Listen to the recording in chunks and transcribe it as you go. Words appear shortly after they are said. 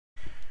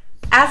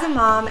As a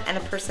mom and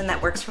a person that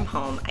works from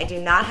home, I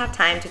do not have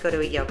time to go to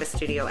a yoga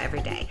studio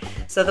every day.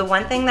 So the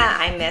one thing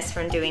that I miss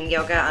from doing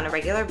yoga on a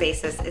regular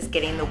basis is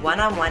getting the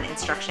one-on-one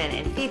instruction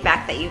and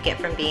feedback that you get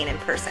from being in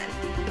person.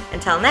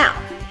 Until now.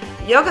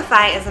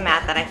 YogiFi is a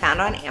mat that I found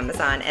on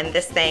Amazon, and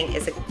this thing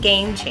is a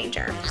game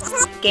changer.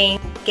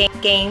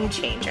 Game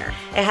changer.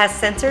 It has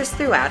sensors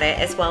throughout it,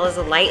 as well as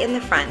a light in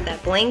the front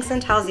that blinks and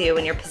tells you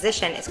when your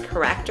position is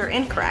correct or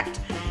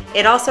incorrect.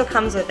 It also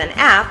comes with an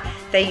app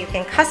that you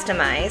can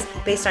customize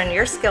based on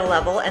your skill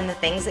level and the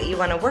things that you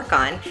want to work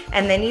on,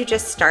 and then you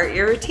just start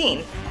your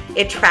routine.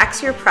 It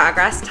tracks your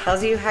progress,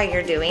 tells you how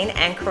you're doing,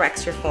 and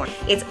corrects your form.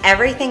 It's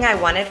everything I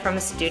wanted from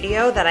a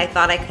studio that I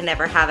thought I could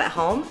never have at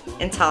home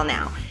until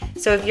now.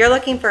 So if you're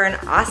looking for an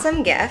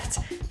awesome gift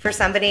for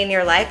somebody in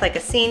your life, like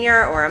a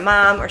senior or a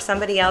mom or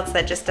somebody else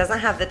that just doesn't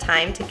have the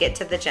time to get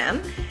to the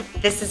gym,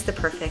 this is the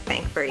perfect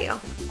thing for you.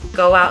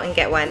 Go out and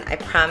get one. I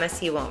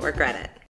promise you won't regret it.